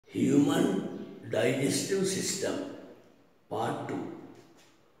Human digestive system, part 2.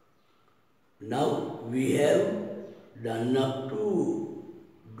 Now we have done up to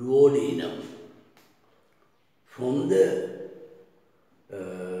duodenum. From the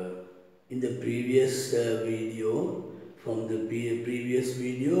in the previous video,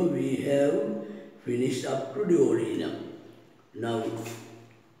 we have finished up to duodenum. Now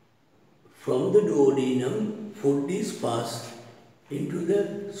from the duodenum, food is passed into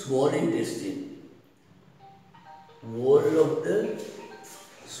the small intestine. Wall of the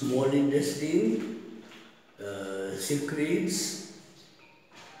small intestine secretes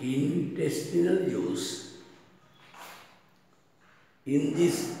intestinal juice. In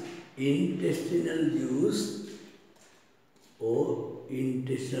this intestinal juice or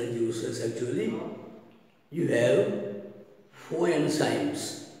intestinal juices, actually you have 4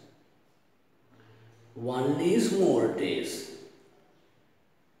 enzymes. One is maltase,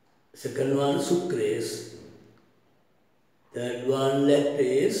 second one sucrase, third one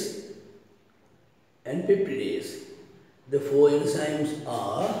lactase and peptidase. The 4 enzymes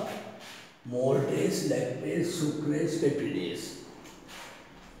are maltase, lactase, sucrase, peptidase.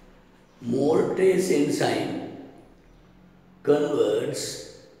 Maltase enzyme converts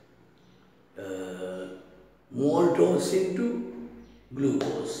maltose into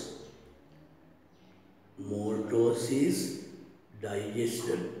glucose. Maltose is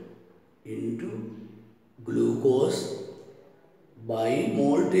digested into glucose by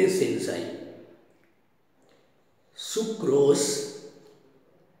maltase enzyme. Sucrose,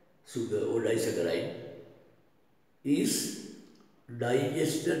 sugar or disaccharide, is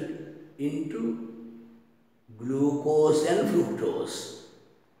digested into glucose and fructose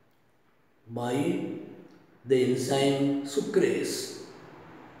by the enzyme sucrase.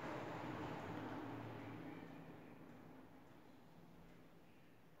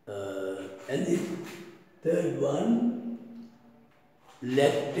 And the third one,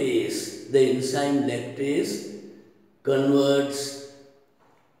 lactase. The enzyme lactase converts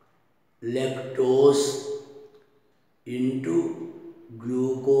lactose into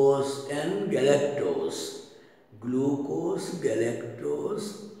glucose and galactose. Glucose,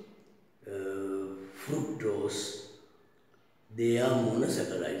 galactose, fructose. They are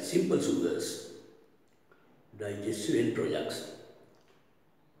monosaccharides, simple sugars, digestive end products.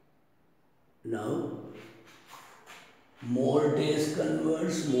 Now, maltase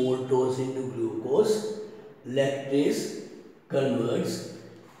converts maltose into glucose, lactase converts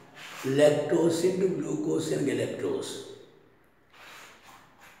lactose into glucose and galactose.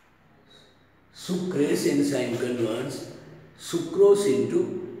 Sucrase enzyme converts sucrose into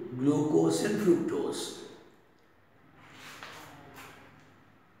glucose and fructose.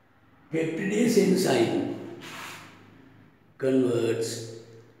 Peptidase enzyme converts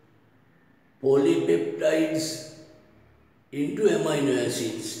polypeptides into amino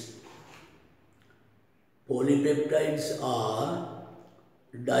acids. Polypeptides are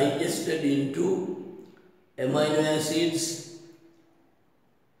digested into amino acids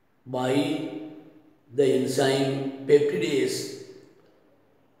by the enzyme peptidase.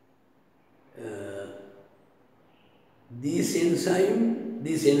 These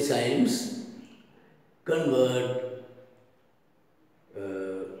enzymes convert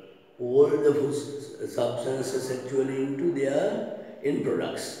all the food substances actually into their end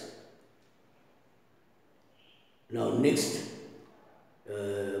products. Now next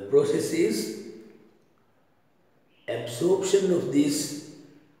process is absorption of these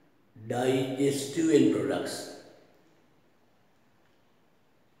digestive end products.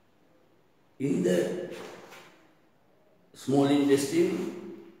 In the small intestine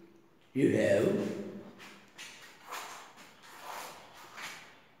you have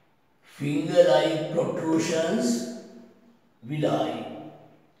finger-like protrusions, villi.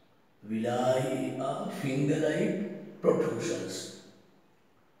 Villi are finger-like protrusions.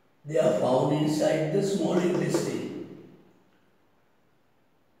 They are found inside the small intestine.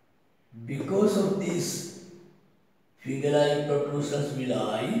 Because of these finger-like protrusions,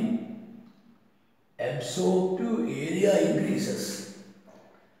 villi, absorptive area increases.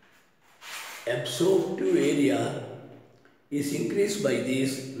 Absorptive area is increased by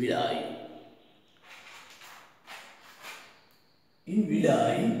these villi. In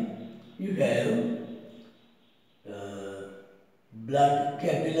villi, you have blood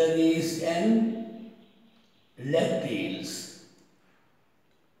capillaries and lacteals.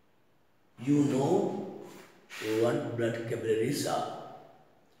 You know what blood capillaries are.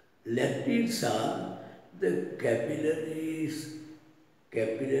 Lacteals are the capillaries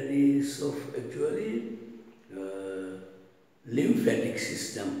of actually lymphatic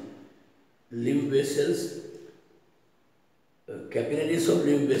system. Lymph vessels, capillaries of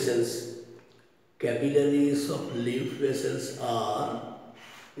lymph vessels. Capillaries of lymph vessels are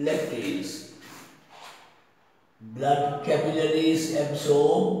lacteals. Blood capillaries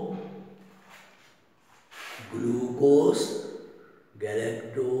absorb glucose,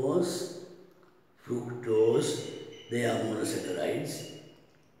 galactose, fructose, they are monosaccharides,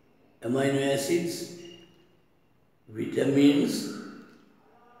 amino acids, vitamins,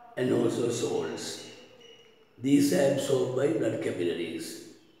 and also salts. These are absorbed by blood capillaries.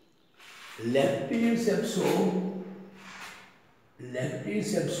 Lacteals absorb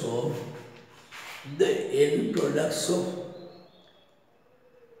the end products of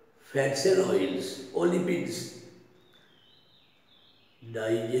fats and oils or lipids.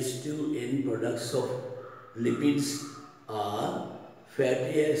 Digestive end products of lipids are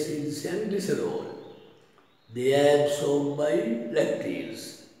fatty acids and glycerol. They are absorbed by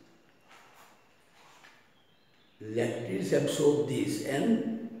lacteals. Lacteals absorb these,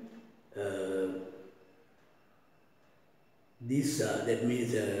 and that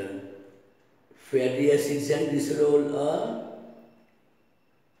means fatty acids and glycerol are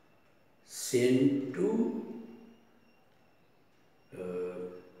sent to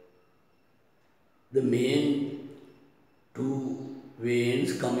the main two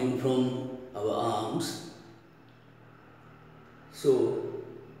veins coming from our arms. So,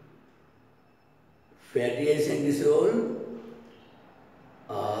 fatty acids and glycerol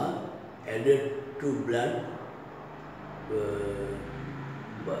are added to blood,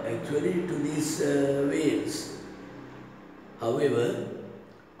 actually to these veins. However,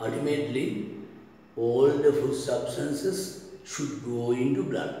 ultimately, all the food substances should go into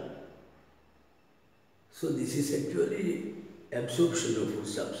blood. So this is actually absorption of food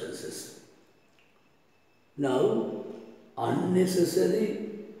substances. Now, unnecessary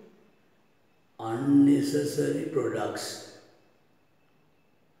products,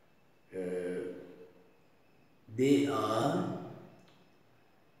 they are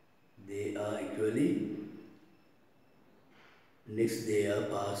actually, next they are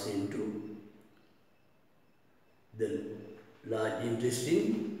passed into the large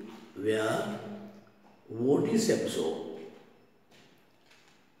intestine, where what is absorbed?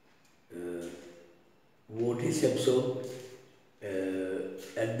 What is absorbed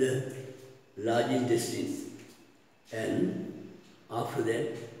at the large intestine, and after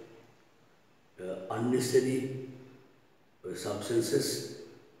that unnecessary substances,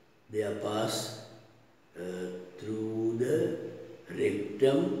 they are passed through the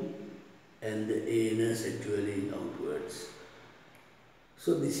rectum and the anus actually outwards.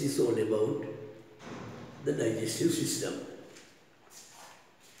 So this is all about the digestive system.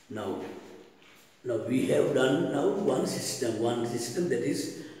 Now we have done one system, that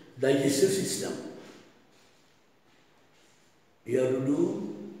is digestive system. You have to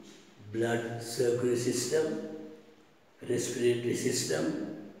do blood circulatory system, respiratory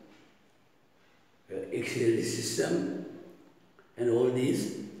system, excretory system, and all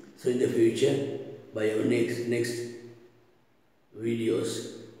these. So in the future, by our next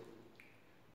videos,